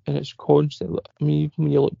about, and it's constantly, I mean,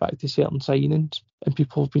 when you look back to certain signings, and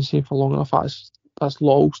people have been saying for long enough that's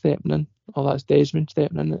Lowell stepping in, or that's Desmond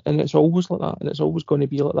stepping in, and it's always like that, and it's always going to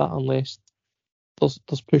be like that unless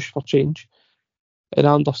there's push for change. And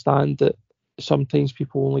I understand that sometimes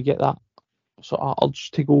people only get that sort of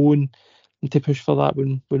urge to go and to push for that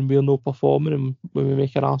when we're not performing and when we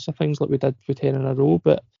make an ass of things like we did for 10 in a row.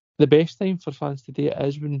 But the best time for fans to do it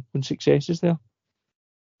is when success is there,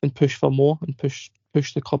 and push for more and push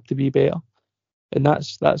the club to be better. And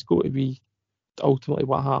that's got to be ultimately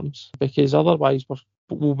what happens, because otherwise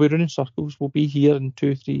we'll be running circles. We'll be here in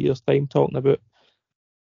 2-3 years' time talking about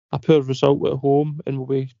a poor result at home, and we'll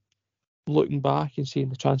be looking back and saying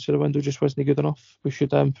the transfer window just wasn't good enough. We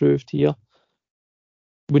should have improved here.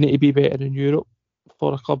 We need to be better in Europe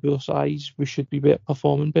for a club of our size. We should be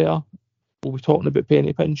performing better. We'll be talking about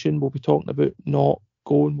penny pinching. We'll be talking about not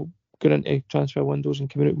going into transfer windows and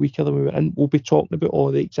coming out weaker than we were in. We'll be talking about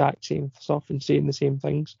all the exact same stuff and saying the same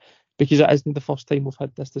things, because it isn't the first time we've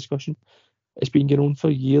had this discussion. It's been going on for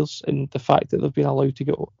years, and the fact that they've been allowed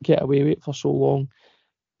to get away with it for so long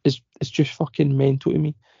is just fucking mental to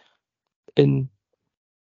me. And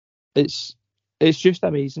it's just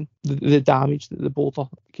amazing the damage that the board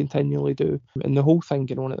continually do, and the whole thing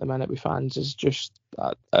going on at the minute with fans is just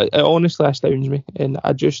it honestly astounds me. And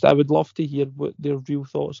I would love to hear what their real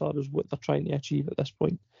thoughts are, as what they're trying to achieve at this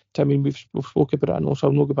point. I mean, we've spoken about it, and also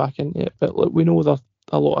I'll not go back into it, but look, we know that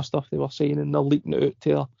a lot of stuff they were saying, and they're leaking it out to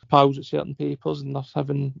their pals at certain papers, and they're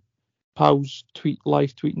having pals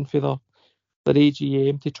live tweeting for their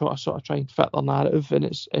AGM to try and fit their narrative, and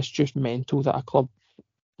it's just mental that a club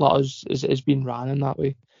like us is being ran in that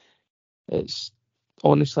way. It's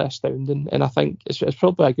honestly astounding, and I think it's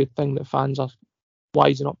probably a good thing that fans are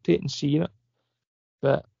wising up to it and seeing it.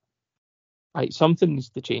 But something needs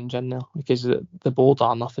to change in there, because the board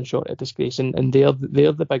are nothing short of disgrace, and they're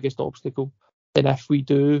the biggest obstacle. And if we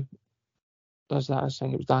do, as I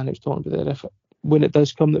think it was Dan who was talking about there, when it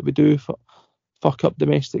does come that we do fuck up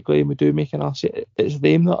domestically and we do make an asset, it's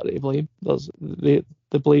them that are to blame.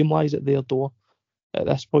 The blame lies at their door at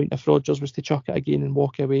this point. If Rodgers was to chuck it again and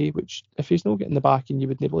walk away, which if he's not getting the backing, you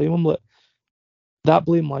wouldn't blame him. That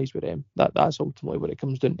blame lies with them. That's ultimately what it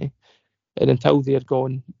comes down to. And until they're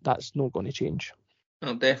gone, that's not going to change.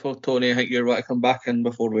 Well, therefore, Tony, I think you're right to come back in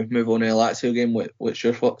before we move on to the Lazio game. What's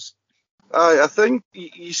your thoughts? I think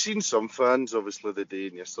you've seen some fans, obviously, the day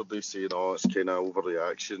and yesterday saying, it's kind of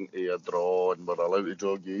overreaction to a draw and we're allowed to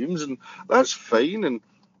draw games, and that's fine.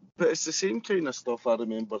 But it's the same kind of stuff I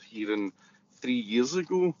remember hearing 3 years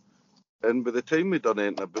ago, and by the time we done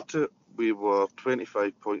anything about it, we were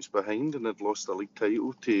 25 points behind and had lost the league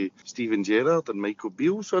title to Steven Gerrard and Michael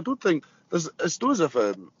Beale. So I don't think it's not as if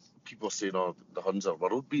people are saying, "Oh, the Huns are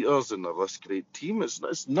world beaters and they're this great team."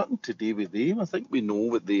 It's nothing to do with them. I think we know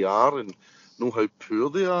what they are and know how poor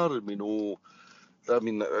they are, and we know. I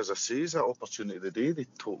mean, as I say, is that opportunity today, they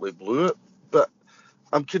totally blew it. But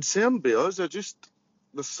I'm concerned by us.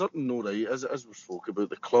 There's something not right, as we spoke about.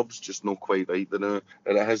 The club's just not quite right now,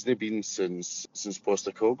 and it hasn't been since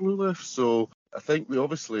Postecoglou left. So I think we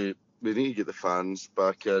need to get the fans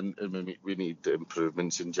back in, and we need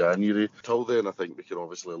improvements in January. Till then, I think we can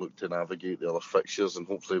obviously look to navigate the other fixtures, and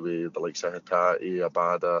hopefully with the likes of Hatate,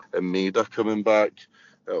 Abada, and Maida coming back,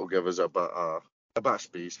 it'll give us a bit of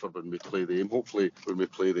space for when we play them. Hopefully, when we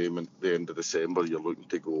play them at the end of December, you're looking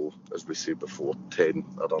to go, as we said before, 10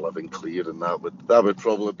 or 11 clear, and that would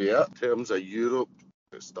probably be it. In terms of Europe,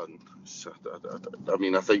 it's done. I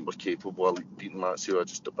mean, I think we're capable of beating Lazio.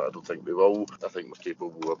 I don't think we will. I think we're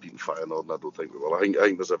capable of beating Feyenoord, and I don't think we will. I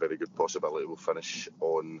think there's a very good possibility we'll finish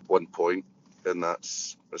on 1 point, and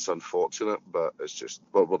it's unfortunate, but it's just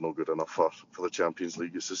we're not good enough for the Champions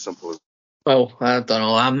League. It's as simple as. Well, I don't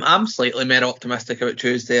know. I'm slightly more optimistic about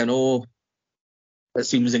Tuesday. I know it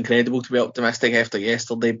seems incredible to be optimistic after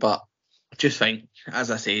yesterday, but I just think, as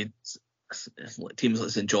I said, it's like teams like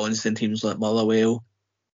St Johnstone, teams like Motherwell,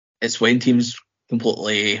 it's when teams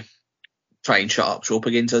completely try and shut up shop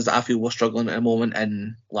against us that I feel we're struggling at the moment.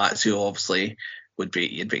 And Lazio obviously you'd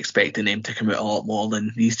be expecting them to come out a lot more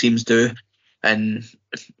than these teams do. And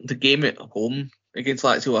the game at home against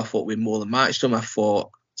Lazio, I thought we more than matched them. I thought,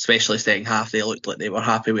 especially second half, they looked like they were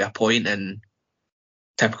happy with a point, and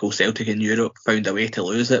typical Celtic in Europe found a way to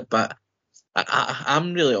lose it. But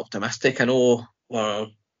I'm really optimistic. I know we're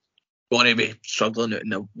going to be struggling out in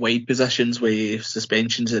the wide positions with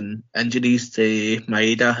suspensions and injuries to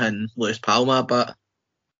Maeda and Luis Palma, but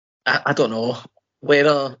I don't know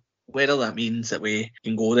whether that means that we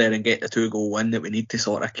can go there and get the 2-goal win that we need to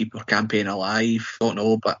sort of keep our campaign alive. Don't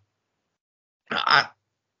know, but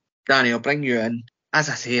Danny, I'll bring you in. As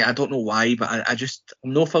I say, I don't know why, but I'm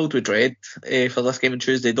not filled with dread for this game on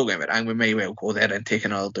Tuesday. Don't get me wrong, we may well go there and take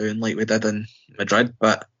another doing like we did in Madrid,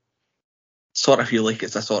 but sort of feel like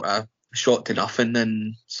it's a sort of shot to nothing,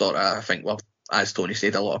 and sort of I think, well, as Tony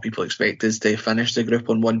said, a lot of people expect us to finish the group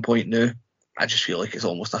on 1 point now. I just feel like it's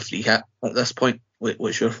almost a free hit at this point.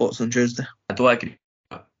 What's your thoughts on Tuesday? I don't agree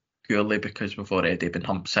purely because we've already been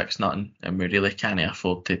humped 6-0 and we really can't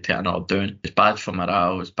afford to take another doing. It's bad for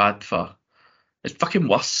morale, it's fucking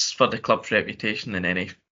worse for the club's reputation than any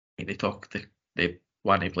they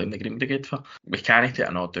want to blame the Green Brigade for. We can't take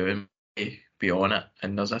another doing, be on it,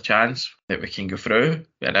 and there's a chance that we can go through.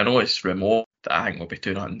 And I know it's remote, I think we'll be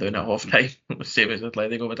 2-0 doing it half time, same as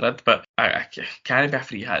Atletico Madrid, but I can't be a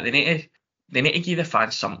free hit. They need to give the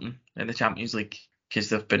fans something in the Champions League, because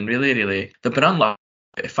they've been really they've been unlucky.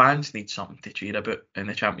 The fans need something to cheer about in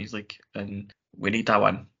the Champions League, and we need a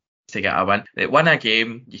win to get a win. Win a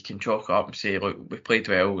game, you can chalk up and say, look, we played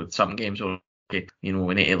well with some games, okay, we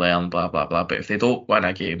need to learn, blah blah blah. But if they don't win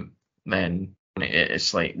a game, then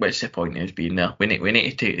it's like, what's the point of us being there? We need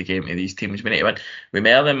to take the game to these teams. We need to win. We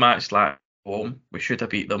more than matched like home. We should have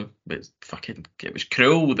beat them, but it was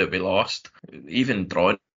cruel that we lost. Even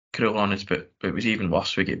drawing cruel on us, but it was even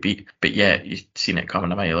worse we get beat. But yeah, you've seen it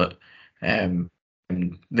coming a mile out. And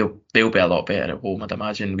they'll be a lot better at home, I'd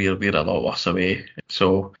imagine. We're a lot worse away.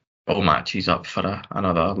 So all matches up for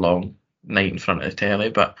another long night in front of the telly.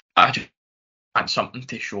 But I just want something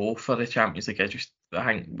to show for the Champions League. I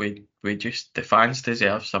think the fans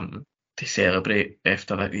deserve something to celebrate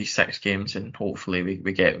after these 6 games, and hopefully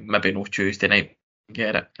we get maybe no Tuesday night,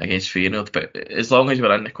 get it against Feyenoord. But as long as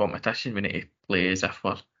we're in the competition, we need to play as if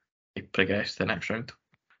we're progress to the next round.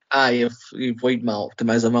 You've weighed my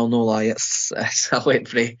optimism, I'll no lie. I went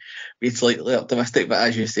for being slightly optimistic, but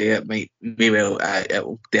as you say, it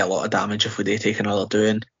will do a lot of damage if we do take another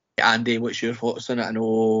doing. Andy, what's your thoughts on it? I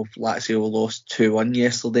know Lazio lost 2-1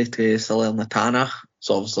 yesterday to Salernitana. It's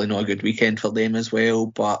obviously not a good weekend for them as well,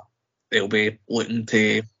 but they'll be looking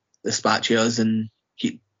to dispatch us and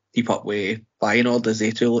keep up with Feyenoord, as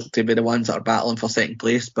they two look to be the ones that are battling for second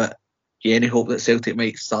place. But do you any hope that Celtic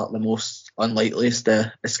might start the most unlikeliest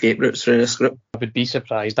escape routes through this group? I would be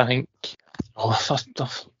surprised. I think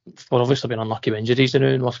we're obviously been unlucky with injuries now,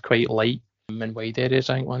 and we're quite light in wide areas,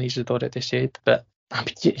 I think Lanny's had already said. But I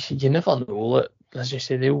mean, you never know. As you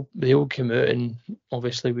say, they'll come out, and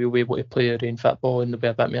obviously we'll be able to play our own football, and there'll be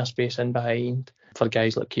a bit more space in behind for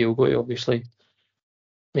guys like Kyogo to obviously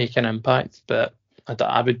make an impact. But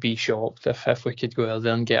I would be shocked if we could go out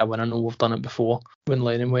there and get a win. I know we've done it before when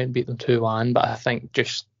Lennon went and beat them 2-1, but I think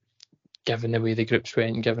just given the way the groups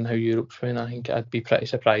went and given how Europe's went, I think I'd be pretty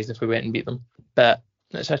surprised if we went and beat them. But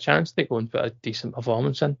it's a chance to go and put a decent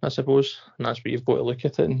performance in, I suppose, and that's what you've got to look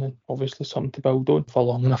at it, and then obviously something to build on. For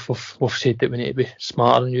long enough we've said that we need to be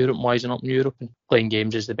smarter in Europe, wising up in Europe, and playing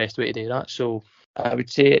games is the best way to do that. So I would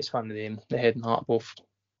say it's one of them, the head and heart both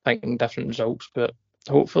thinking different results, but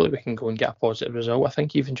hopefully we can go and get a positive result. I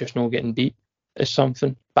think even just not getting beat is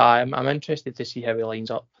something, but I'm interested to see how he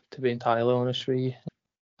lines up, to be entirely honest with you.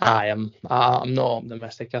 I'm not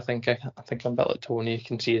optimistic. I think I'm a bit like Tony. You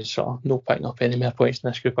can see he's sort of not picking up any more points in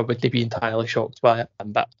this group. I wouldn't be entirely shocked by it,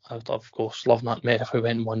 but I'd of course love that more if we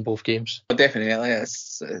went and won both games. Definitely,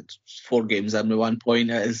 it's 4 games in with 1 point.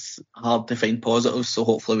 It is hard to find positives, so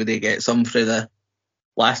hopefully we do get some through the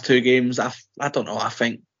last 2 games. I don't know. I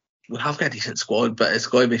think we have got a decent squad, but it's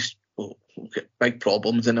going to be we'll get big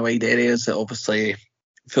problems in the wide areas that obviously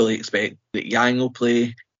fully expect that Yang will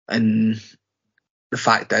play, and the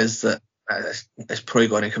fact is that it's probably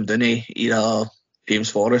going to come down to either James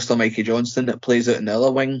Forrest or Mikey Johnston that plays out in the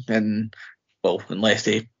other wing, and well, unless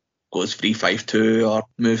he goes 3-5-2 or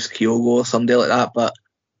moves Kyogo or somebody like that, but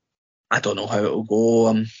I don't know how it'll go.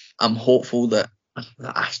 I'm hopeful that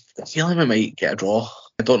I feel like we might get a draw.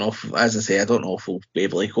 I don't know if, as I say, I don't know if we'll be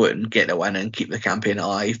able to go out and get the win and keep the campaign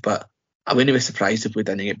alive, but I wouldn't be surprised if we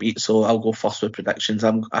didn't get beat. So I'll go first with predictions.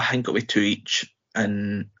 I think it'll be 2 each.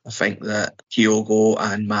 And I think that Kyogo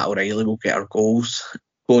and Matt O'Reilly will get our goals.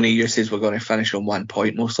 Tony, you says we're going to finish on 1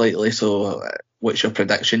 point most likely. So what's your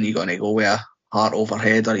prediction? Are you going to go with a heart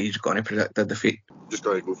overhead, or are you going to predict a defeat? Just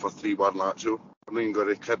going to go for 3-1 Lazio. I'm not even going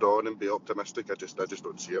to kid on and be optimistic. I just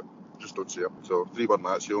don't see it. So 3-1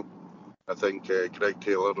 Lazio. I think Greg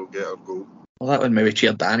Taylor will get our goal. Well, that would maybe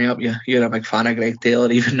cheer Danny up. You're a big fan of Greg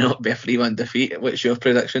Taylor, even though it'd be a 3-1 defeat. What's your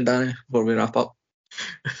prediction, Danny, before we wrap up?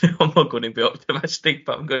 I'm not going to be optimistic,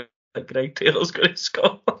 but I'm going to Greg Taylor's going to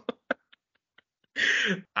score.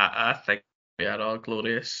 I think we are a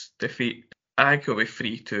glorious defeat. I think it'll be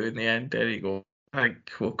 3-2 in the end. There you go. I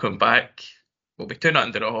think we'll come back. We'll be 2-0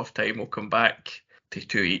 under at half time. We'll come back to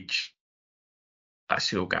 2 each.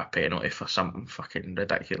 That's will get a penalty for something fucking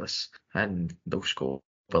ridiculous, and they'll score.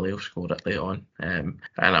 Billy will score it later on. And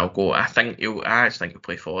I'll go. I think he'll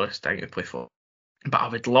play Forrest. But I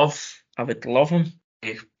would love him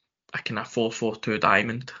if I can a 4-4-2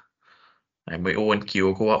 diamond, and with Owen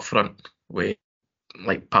Kyogo up front, with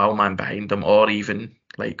like Palman behind him, or even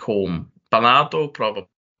like home Bernardo probably.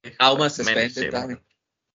 Alma's suspended, Danny.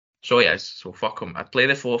 So he is. So fuck him. I'd play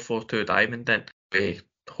the 4-4-2 diamond then with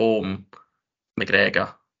home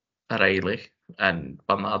McGregor, O'Reilly, and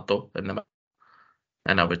Bernardo in the middle,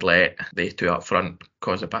 and I would let the 2 up front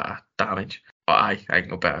cause a bit of damage. But I think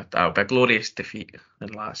it'll be a glorious defeat in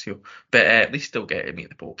Lazio. But at least they'll get to meet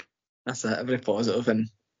the Pope. That's it, very positive. And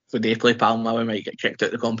if they play Palma, we might get kicked out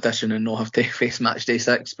of the competition and not have to face match day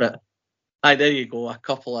 6. But there you go, a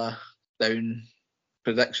couple of down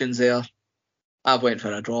predictions there. I've went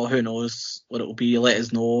for a draw. Who knows what it'll be? Let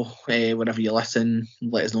us know whenever you listen.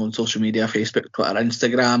 Let us know on social media, Facebook, Twitter,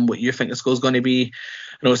 Instagram, what you think the score's going to be.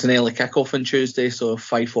 I know it's an early kickoff on Tuesday, so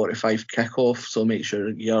 5:45 kickoff, so make sure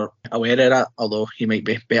you're aware of that, although you might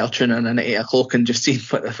be better tuning in at 8 o'clock and just seeing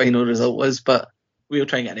what the final result was, but we'll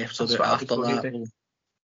try and get an episode out after that.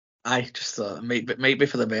 I just thought it might be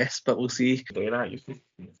for the best, but we'll see.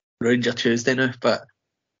 Ruined your Tuesday now, but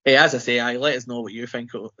as I say, let us know what you think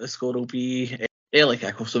the score will be. Early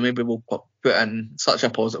kickoff, so maybe we'll put in such a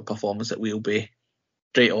positive performance that we'll be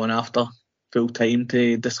straight on after full time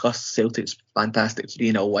to discuss Celtic's fantastic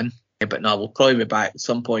 3-0 win. But no, we'll probably be back at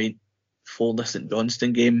some point for the St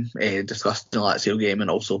Johnstone game, discussing the Lazio game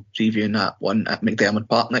and also previewing that one at McDermott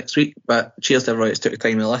Park next week. But cheers to everybody that's took the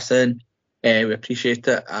time to listen. We appreciate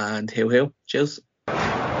it, and hail. Cheers.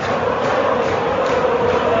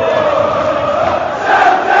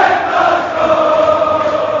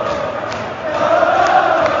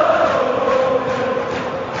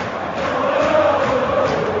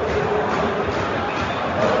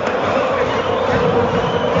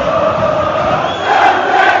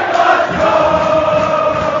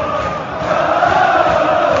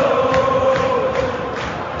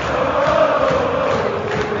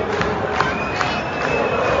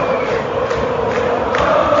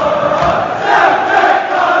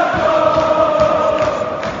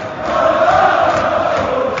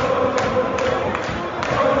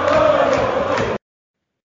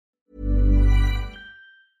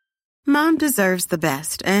 Mom deserves the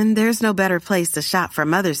best, and there's no better place to shop for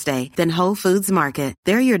Mother's Day than Whole Foods Market.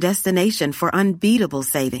 They're your destination for unbeatable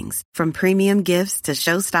savings, from premium gifts to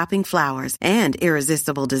show-stopping flowers and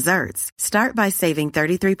irresistible desserts. Start by saving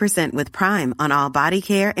 33% with Prime on all body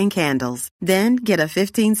care and candles. Then get a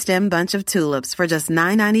 15-stem bunch of tulips for just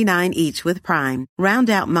 $9.99 each with Prime. Round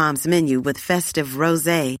out Mom's menu with festive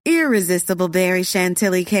rosé, irresistible berry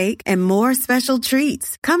chantilly cake, and more special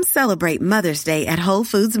treats. Come celebrate Mother's Day at Whole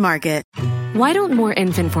Foods Market. Why don't more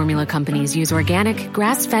infant formula companies use organic,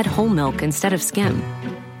 grass-fed whole milk instead of skim?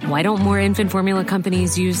 Why don't more infant formula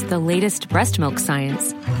companies use the latest breast milk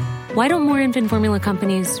science? Why don't more infant formula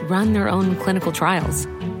companies run their own clinical trials?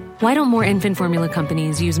 Why don't more infant formula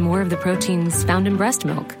companies use more of the proteins found in breast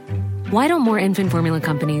milk? Why don't more infant formula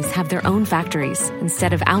companies have their own factories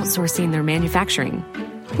instead of outsourcing their manufacturing?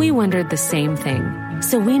 We wondered the same thing.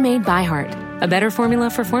 So we made ByHeart, a better formula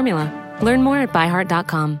for formula. Learn more at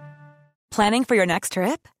byheart.com. Planning for your next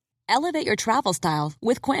trip? Elevate your travel style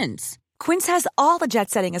with Quince. Quince has all the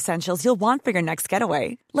jet-setting essentials you'll want for your next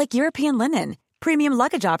getaway, like European linen, premium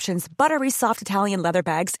luggage options, buttery soft Italian leather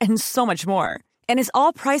bags, and so much more. And is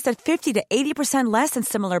all priced at 50 to 80% less than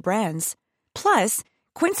similar brands. Plus,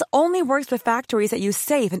 Quince only works with factories that use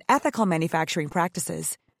safe and ethical manufacturing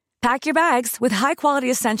practices. Pack your bags with high-quality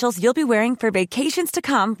essentials you'll be wearing for vacations to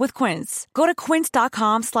come with Quince. Go to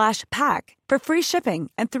quince.com/pack for free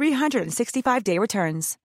shipping and 365-day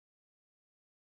returns.